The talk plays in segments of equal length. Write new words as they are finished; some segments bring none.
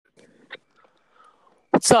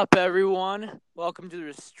What's up, everyone? Welcome to the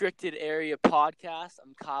Restricted Area Podcast.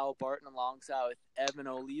 I'm Kyle Barton alongside with Evan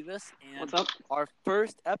Olivas. And What's up? Our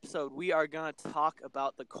first episode, we are going to talk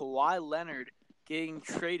about the Kawhi Leonard getting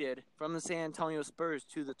traded from the San Antonio Spurs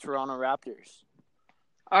to the Toronto Raptors.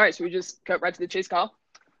 All right, so we just cut right to the chase, Kyle?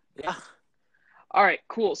 Yeah. All right,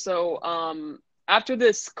 cool. So after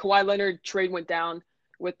this Kawhi Leonard trade went down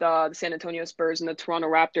with the San Antonio Spurs and the Toronto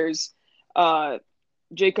Raptors,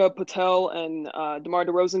 Jacob Patel and DeMar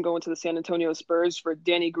DeRozan go into the San Antonio Spurs for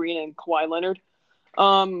Danny Green and Kawhi Leonard.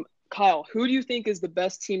 Kyle, who do you think is the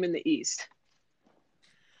best team in the East?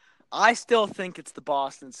 I still think it's the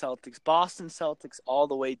Boston Celtics. Boston Celtics all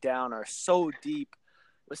the way down are so deep,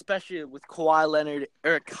 especially with Kawhi Leonard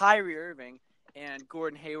or Kyrie Irving and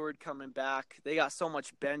Gordon Hayward coming back. They got so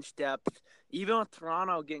much bench depth. Even with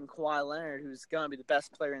Toronto getting Kawhi Leonard, who's going to be the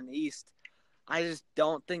best player in the East, I just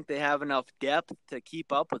don't think they have enough depth to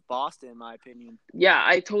keep up with Boston, in my opinion. Yeah,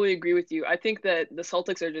 I totally agree with you. I think that the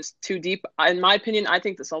Celtics are just too deep. In my opinion, I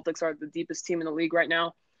think the Celtics are the deepest team in the league right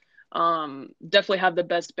now. Definitely have the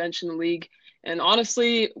best bench in the league. And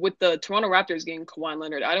honestly, with the Toronto Raptors getting Kawhi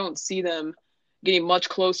Leonard, I don't see them getting much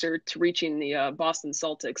closer to reaching the Boston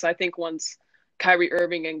Celtics. I think once Kyrie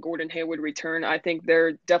Irving and Gordon Hayward return, I think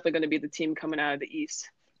they're definitely going to be the team coming out of the East.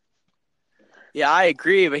 Yeah, I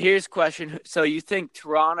agree, but here's a question. So you think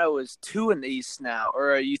Toronto is 2 in the East now,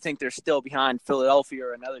 or you think they're still behind Philadelphia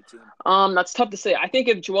or another team? That's tough to say. I think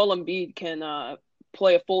if Joel Embiid can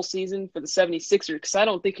play a full season for the 76ers, because I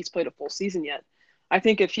don't think he's played a full season yet. I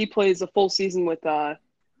think if he plays a full season with the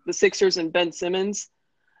Sixers and Ben Simmons,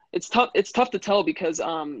 it's tough to tell because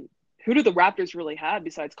who do the Raptors really have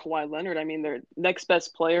besides Kawhi Leonard? I mean, their next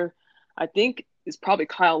best player, I think, is probably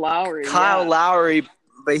Kyle Lowry. Lowry,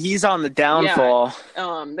 but he's on the downfall.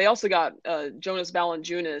 Yeah. They also got Jonas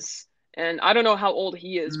Valanciunas, and I don't know how old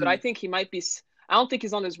he is, but I think he might be – I don't think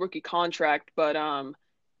he's on his rookie contract, but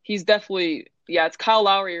he's definitely – yeah, it's Kyle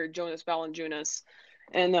Lowry or Jonas Valanciunas.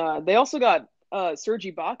 And they also got Serge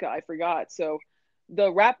Ibaka, I forgot. So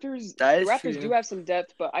the Raptors do have some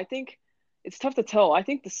depth, but I think it's tough to tell. I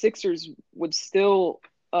think the Sixers would still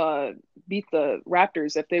beat the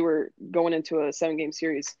Raptors if they were going into a 7-game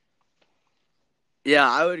series. Yeah,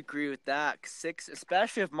 I would agree with that.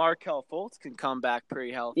 Especially if Markelle Fultz can come back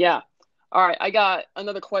pretty healthy. Yeah. All right, I got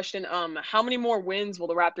another question. How many more wins will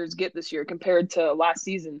the Raptors get this year compared to last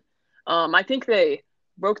season? I think they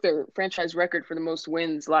broke their franchise record for the most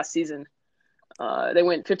wins last season. They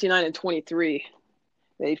went 59-23.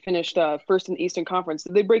 They finished first in the Eastern Conference.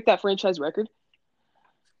 Did they break that franchise record?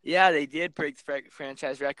 Yeah, they did break the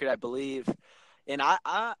franchise record, I believe. And I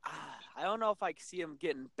don't know if I could see them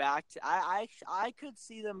getting back to. I could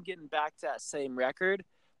see them getting back to that same record,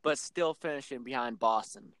 but still finishing behind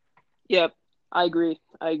Boston. Yep, I agree.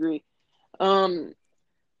 Yeah,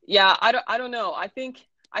 I don't know. I think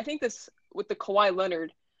this with the Kawhi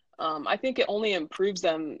Leonard, I think it only improves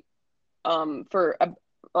them for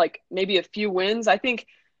maybe a few wins. I think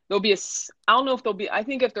there'll be I don't know if they'll be. I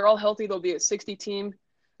think if they're all healthy, they'll be a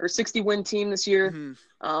 60-win team this year.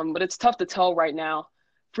 Mm-hmm. But it's tough to tell right now.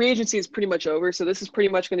 Free agency is pretty much over, so this is pretty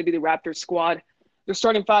much going to be the Raptors squad. Their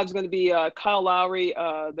starting five is going to be Kyle Lowry.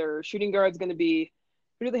 Their shooting guard is going to be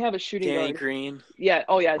 – who do they have as shooting guard? Danny Green. Yeah.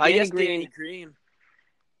 Oh, yeah. Danny Green.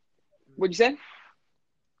 What'd you say?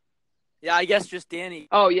 Yeah, I guess just Danny.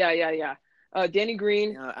 Oh, yeah. Danny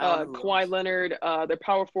Green, Kawhi Leonard. Their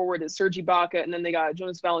power forward is Serge Ibaka, and then they got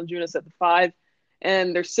Jonas Valanciunas at the 5.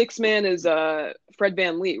 And their 6th man is Fred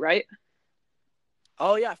VanVleet, right?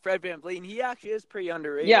 Oh, yeah, Fred VanVleet. And he actually is pretty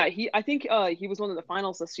underrated. Yeah, I think he was one of the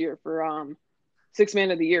finals this year for 6th man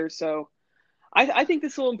of the year. So I think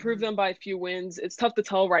this will improve them by a few wins. It's tough to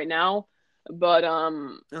tell right now, but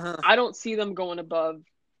I don't see them going above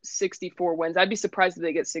 64 wins. I'd be surprised if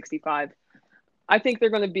they get 65. I think they're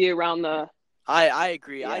going to be around the – I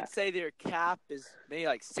agree. Yeah. I'd say their cap is maybe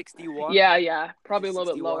like 61. Yeah, probably a little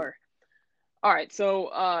 61. bit lower. All right,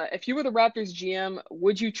 so if you were the Raptors GM,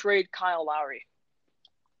 would you trade Kyle Lowry?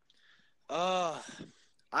 I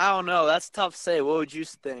don't know. That's tough to say. What would you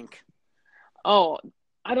think? Oh,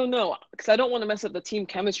 I don't know, because I don't want to mess up the team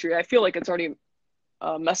chemistry. I feel like it's already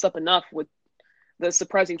messed up enough with the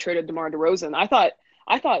surprising trade of DeMar DeRozan. I thought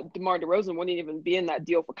DeMar DeRozan wouldn't even be in that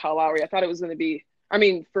deal for Kyle Lowry. I thought it was going to be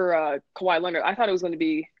for Kawhi Leonard. I thought it was going to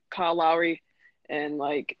be Kyle Lowry and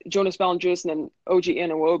like Jonas Valanciunas and then OG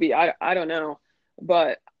Anunoby. I don't know,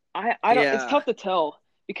 but I don't. Yeah. It's tough to tell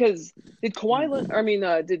because did Kyle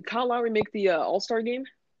Lowry make the All-Star game?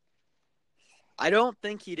 I don't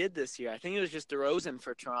think he did this year. I think it was just DeRozan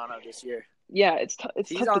for Toronto this year. Yeah, it's tough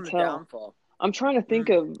He's to on the tell. downfall. I'm trying to think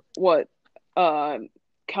of what Kyle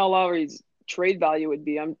Lowry's trade value would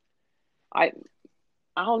be. I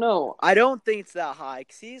I don't know. I don't think it's that high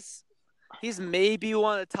because he's maybe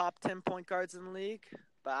one of the top 10 point guards in the league,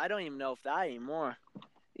 but I don't even know if that anymore.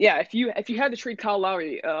 Yeah, if you had to trade Kyle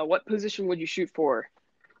Lowry, what position would you shoot for?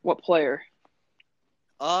 What player?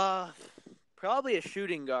 Probably a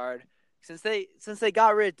shooting guard. Since they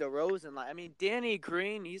got rid of DeRozan, Danny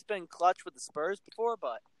Green, he's been clutch with the Spurs before,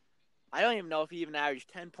 but I don't even know if he even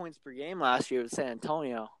averaged 10 points per game last year with San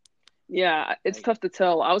Antonio. Yeah, it's tough to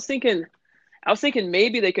tell. I was thinking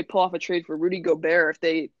maybe they could pull off a trade for Rudy Gobert if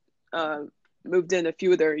they moved in a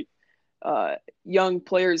few of their young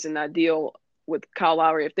players in that deal with Kyle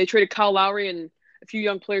Lowry. If they traded Kyle Lowry and a few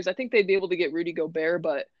young players, I think they'd be able to get Rudy Gobert,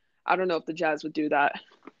 but I don't know if the Jazz would do that.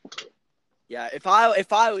 Yeah, if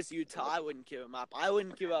I was Utah, I wouldn't give him up. I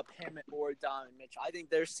wouldn't give up him or Donovan Mitchell. I think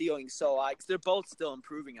their ceiling's so high because they're both still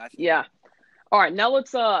improving, I think. Yeah. All right, now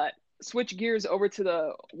let's switch gears over to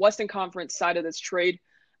the Western Conference side of this trade.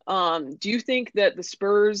 Do you think that the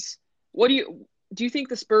Spurs – do you think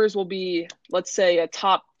the Spurs will be, let's say, a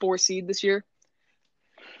top 4 seed this year?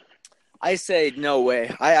 I say no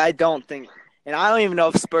way. I don't think – and I don't even know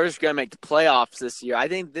if Spurs are going to make the playoffs this year. I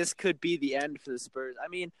think this could be the end for the Spurs.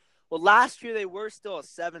 Well, last year they were still a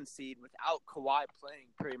 7 seed without Kawhi playing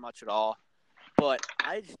pretty much at all. But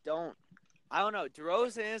I just don't – I don't know.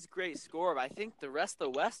 DeRozan is a great scorer, but I think the rest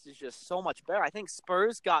of the West is just so much better. I think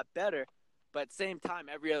Spurs got better, but at the same time,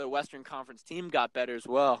 every other Western Conference team got better as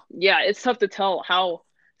well. Yeah, it's tough to tell how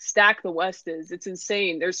stacked the West is. It's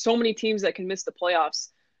insane. There's so many teams that can miss the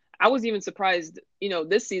playoffs. I was even surprised,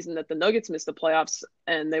 this season that the Nuggets missed the playoffs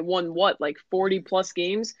and they won 40+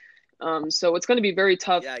 games. So it's going to be very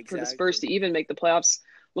tough for the Spurs to even make the playoffs.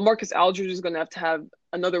 LaMarcus Aldridge is going to have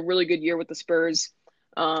another really good year with the Spurs.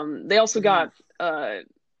 They also got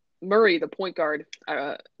Murray, the point guard.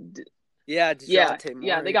 Murray.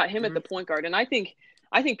 They got him at the point guard, and I think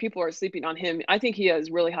people are sleeping on him. I think he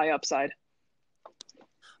has really high upside.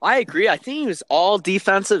 I agree. I think he was all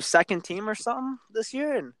defensive second team or something this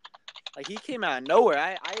year, and he came out of nowhere.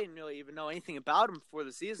 I didn't really even know anything about him before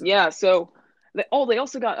the season. Yeah. So they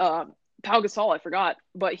also got Pau Gasol. I forgot,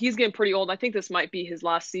 but he's getting pretty old. I think this might be his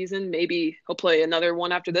last season. Maybe he'll play another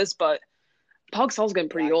one after this, but Pau Gasol's getting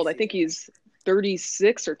pretty old. I think he's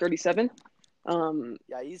 36 or 37.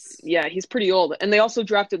 He's pretty old. And they also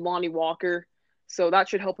drafted Lonnie Walker, so that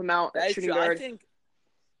should help him out at shooting guard.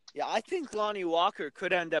 I think Lonnie Walker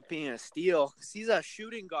could end up being a steal because he's a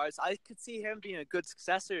shooting guard. So I could see him being a good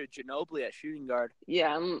successor to Ginobili at shooting guard.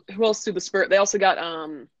 Yeah, who else to the Spurs? They also got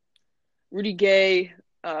Rudy Gay,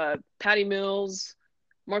 Patty Mills,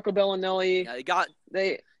 Marco Bellinelli. Yeah,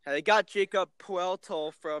 they got Jacob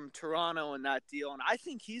Puelto from Toronto in that deal, and I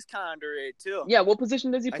think he's kind of underrated too. Yeah, what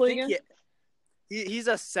position does he play again? He's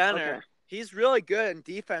a center. Okay. He's really good in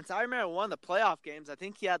defense. I remember one of the playoff games. I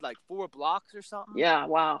think he had 4 blocks or something. Yeah,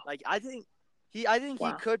 wow. I think he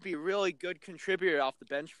could be a really good contributor off the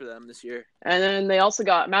bench for them this year. And then they also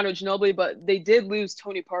got Manu Ginobili, but they did lose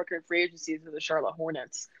Tony Parker in free agency to the Charlotte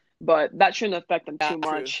Hornets. But that shouldn't affect them too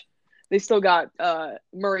much. They still got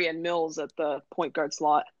Murray and Mills at the point guard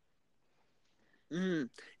slot.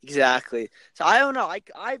 Exactly. So I don't know.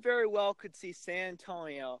 I very well could see San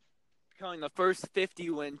Antonio becoming the first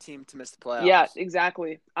 50-win team to miss the playoffs. Yeah,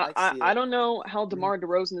 exactly. I don't know how DeMar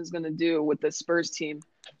DeRozan is going to do with the Spurs team.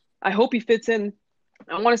 I hope he fits in.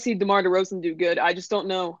 I want to see DeMar DeRozan do good. I just don't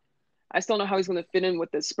know. I still don't know how he's going to fit in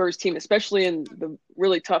with the Spurs team, especially in the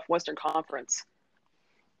really tough Western Conference.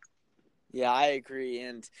 Yeah, I agree.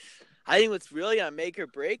 And I think what's really going to make or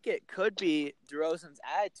break it could be DeRozan's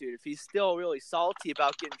attitude. If he's still really salty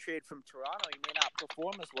about getting traded from Toronto, he may not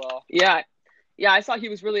perform as well. Yeah, I saw he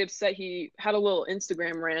was really upset. He had a little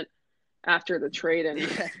Instagram rant after the trade, and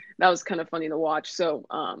that was kind of funny to watch. So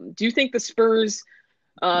do you think the Spurs,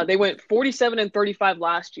 they went 47-35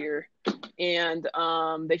 last year, and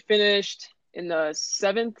they finished in the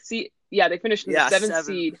 7th seed? Yeah, they finished in the 7th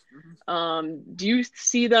seed. Do you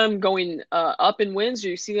see them going up in wins, or do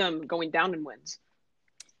you see them going down in wins?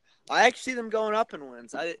 I actually see them going up in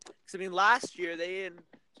wins. Last year they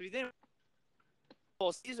didn't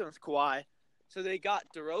full season with Kawhi, so they got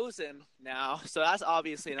DeRozan now. So that's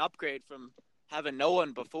obviously an upgrade from having no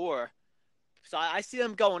one before. So I see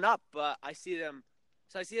them going up, but I see them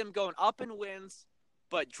going up in wins,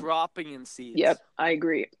 but dropping in seeds. Yep, I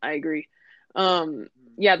agree.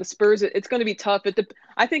 The Spurs, it's going to be tough.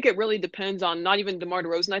 I think it really depends on not even DeMar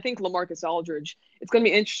DeRozan. I think LaMarcus Aldridge. It's going to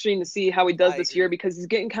be interesting to see how he does this year because he's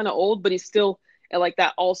getting kind of old, but he's still at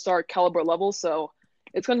that all-star caliber level. So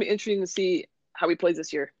it's going to be interesting to see how he plays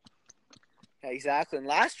this year. Yeah, exactly. And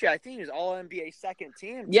last year, I think he was All-NBA second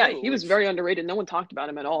team. Yeah, he was very underrated. No one talked about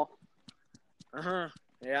him at all. Uh-huh.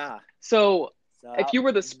 Yeah. So if So you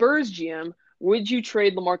were the Spurs GM, would you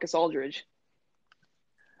trade LaMarcus Aldridge?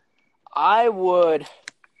 I would.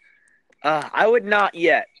 I would not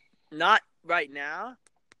yet. Not right now.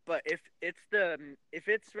 But if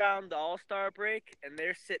it's around the All-Star break and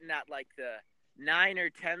they're sitting at like the 9 or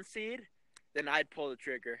 10 seed, then I'd pull the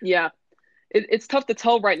trigger. Yeah, it's tough to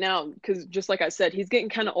tell right now because just like I said, he's getting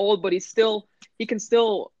kind of old, but he can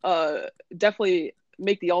still definitely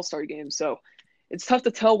make the All-Star game. So it's tough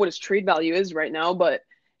to tell what his trade value is right now. But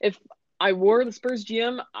if I were the Spurs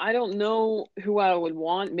GM, I don't know who I would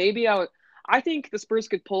want. Maybe I would. I think the Spurs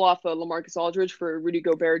could pull off a LaMarcus Aldridge for a Rudy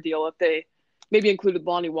Gobert deal if they maybe included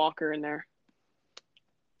Lonnie Walker in there.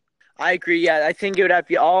 I agree. Yeah, I think it would have to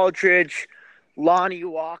be Aldridge, Lonnie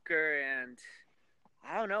Walker, and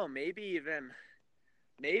I don't know, maybe even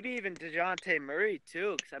DeJounte Murray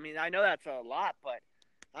too. Because I mean, I know that's a lot, but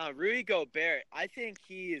Rudy Gobert, I think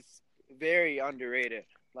he is very underrated.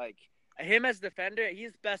 Like him as defender,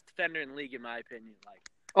 he's the best defender in the league in my opinion. Like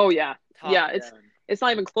Oh yeah, top yeah. It's down. it's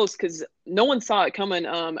not even close because no one saw it coming.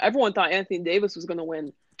 Everyone thought Anthony Davis was going to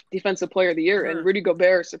win Defensive Player of the Year, and Rudy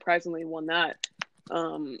Gobert surprisingly won that.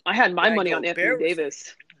 I had my Yeah, money on Anthony Gobert was.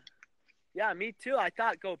 Davis. Yeah, me too. I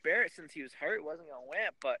thought Gobert, since he was hurt, wasn't gonna win,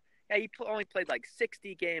 but yeah, he only played like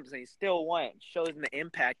 60 games and he still won. Shows the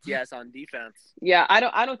impact he has on defense. Yeah, I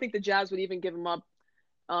don't think the Jazz would even give him up,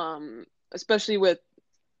 especially with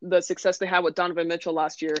the success they had with Donovan Mitchell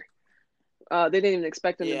last year. They didn't even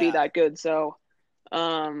expect him to be Yeah. that good. So,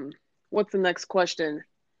 what's the next question?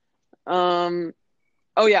 Um,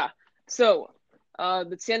 oh yeah. So,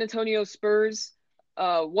 the San Antonio Spurs.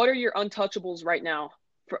 What are your untouchables right now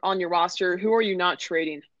on your roster? Who are you not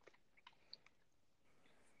trading?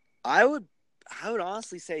 I would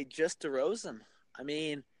honestly say just DeRozan. I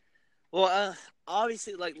mean, well,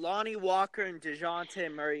 obviously like Lonnie Walker and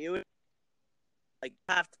DeJounte Murray, it would like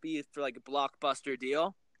have to be for like a blockbuster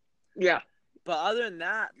deal. Yeah. But other than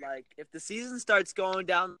that, like if the season starts going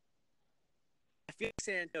down, I feel like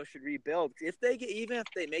San Antonio should rebuild. Even if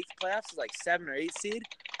they make the playoffs as like 7 or 8 seed,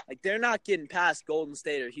 like they're not getting past Golden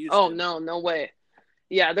State or Oh Houston. no, no way.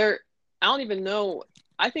 Yeah, they're. I don't even know.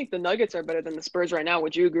 I think the Nuggets are better than the Spurs right now.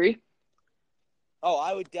 Would you agree? Oh,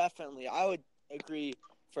 I would agree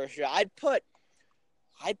for sure. I'd put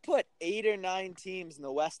 8 or 9 teams in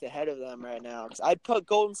the West ahead of them right now. I'd put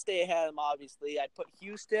Golden State ahead of them, obviously. I'd put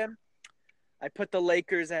Houston. I'd put the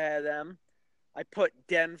Lakers ahead of them. I'd put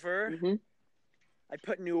Denver. Mm-hmm. I'd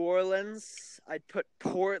put New Orleans. I'd put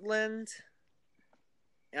Portland.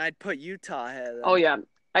 And I'd put Utah ahead of them. Oh yeah,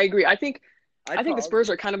 I agree. I think I'd the Spurs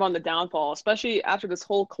are kind of on the downfall, especially after this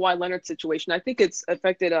whole Kawhi Leonard situation. I think it's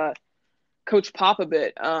affected Coach Pop a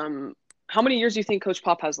bit. How many years do you think Coach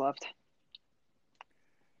Pop has left?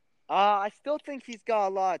 I still think he's got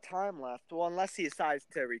a lot of time left. Well, unless he decides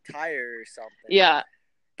to retire or something. Yeah,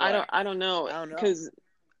 But I don't know I don't know. because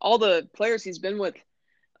all the players he's been with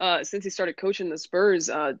since he started coaching the Spurs,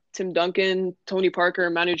 Tim Duncan, Tony Parker,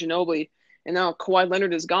 Manu Ginobili, and now Kawhi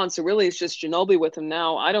Leonard is gone. So really, it's just Ginobili with him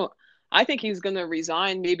now. I think he's going to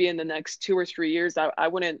resign maybe in the next 2 or 3 years. I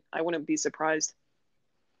wouldn't be surprised.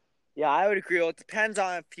 Yeah, I would agree. Well, it depends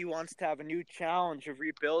on if he wants to have a new challenge of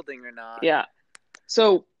rebuilding or not. Yeah.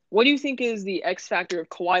 So, what do you think is the X factor of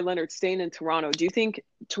Kawhi Leonard staying in Toronto? Do you think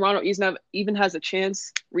Toronto even has a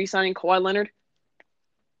chance re-signing Kawhi Leonard?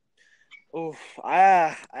 Oof,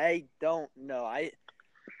 I don't know. I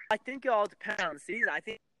think it all depends on the season. I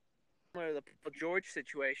think similar to the Paul George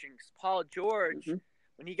situation, because Paul George,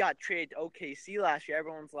 when he got traded to OKC last year,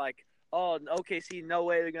 everyone's like, "Oh, OKC, no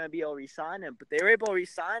way they're going to be able to re-sign him." But they were able to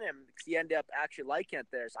re-sign him because he ended up actually liking it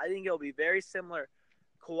there. So I think it'll be very similar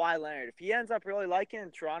Kawhi Leonard. If he ends up really liking it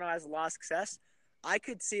and Toronto has a lot of success, I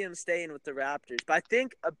could see him staying with the Raptors. But I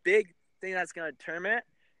think a big thing that's going to determine it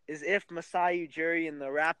is if Masai Ujiri and the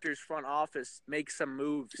Raptors front office make some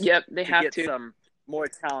moves Yep, they have get to. some more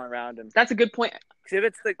talent around him. That's a good point. If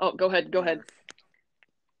it's the go ahead.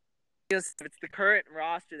 if it's the current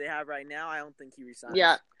roster they have right now, I don't think he resigns.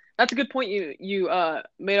 Yeah, that's a good point you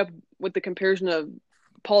made up with the comparison of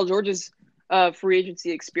Paul George's free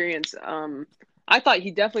agency experience. I thought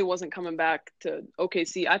he definitely wasn't coming back to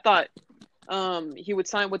OKC. I thought he would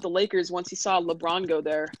sign with the Lakers once he saw LeBron go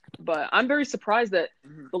there. But I'm very surprised that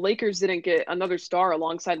the Lakers didn't get another star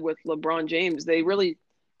alongside with LeBron James. They really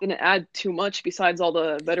didn't add too much besides all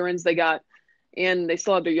the veterans they got. And they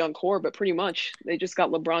still have their young core, but pretty much they just got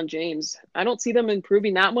LeBron James. I don't see them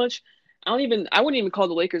improving that much. I wouldn't even call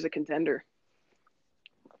the Lakers a contender.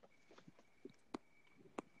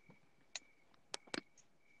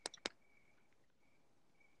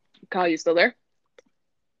 Kyle, you still there?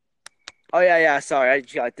 Oh yeah. Sorry, I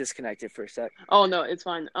just got disconnected for a sec. Oh no, it's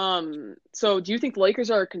fine. So do you think the Lakers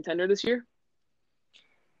are a contender this year?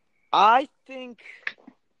 I think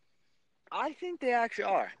I think they actually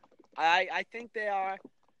are. I think they are.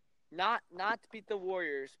 Not to beat the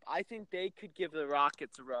Warriors. I think they could give the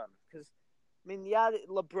Rockets a run because I mean, yeah,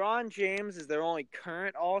 LeBron James is their only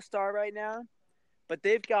current All-Star right now, but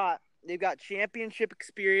they've got championship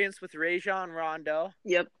experience with Rajon Rondo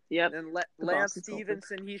Yep. and The Lance Boston Celtics.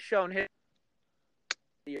 Stevenson. He's shown his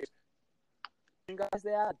years. Guys,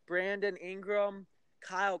 they have Brandon Ingram,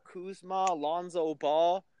 Kyle Kuzma, Lonzo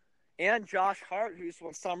Ball, and Josh Hart, who's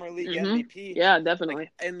won Summer League MVP. Yeah,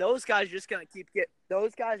 definitely. And those guys are just gonna keep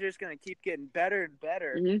getting better and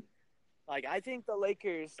better. Hmm. Like I think the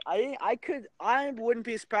Lakers, I wouldn't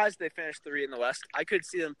be surprised if they finished 3 in the West. I could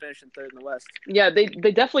see them finishing 3rd in the West. Yeah, they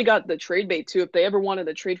definitely got the trade bait too. If they ever wanted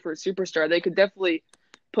to trade for a superstar, they could definitely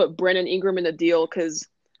put Brandon Ingram in the deal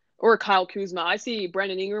or Kyle Kuzma. I see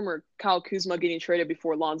Brandon Ingram or Kyle Kuzma getting traded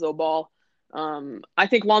before Lonzo Ball. I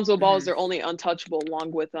think Lonzo Ball is their only untouchable,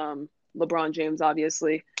 along with LeBron James,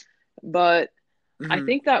 obviously. But I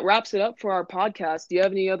think that wraps it up for our podcast. Do you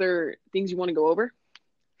have any other things you want to go over?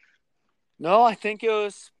 No, I think it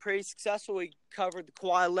was pretty successful. We covered the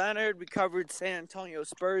Kawhi Leonard. We covered San Antonio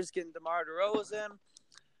Spurs getting DeMar DeRozan.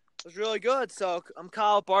 It was really good. So I'm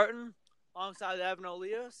Kyle Barton alongside Evan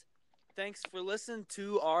Olios. Thanks for listening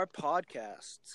to our podcast.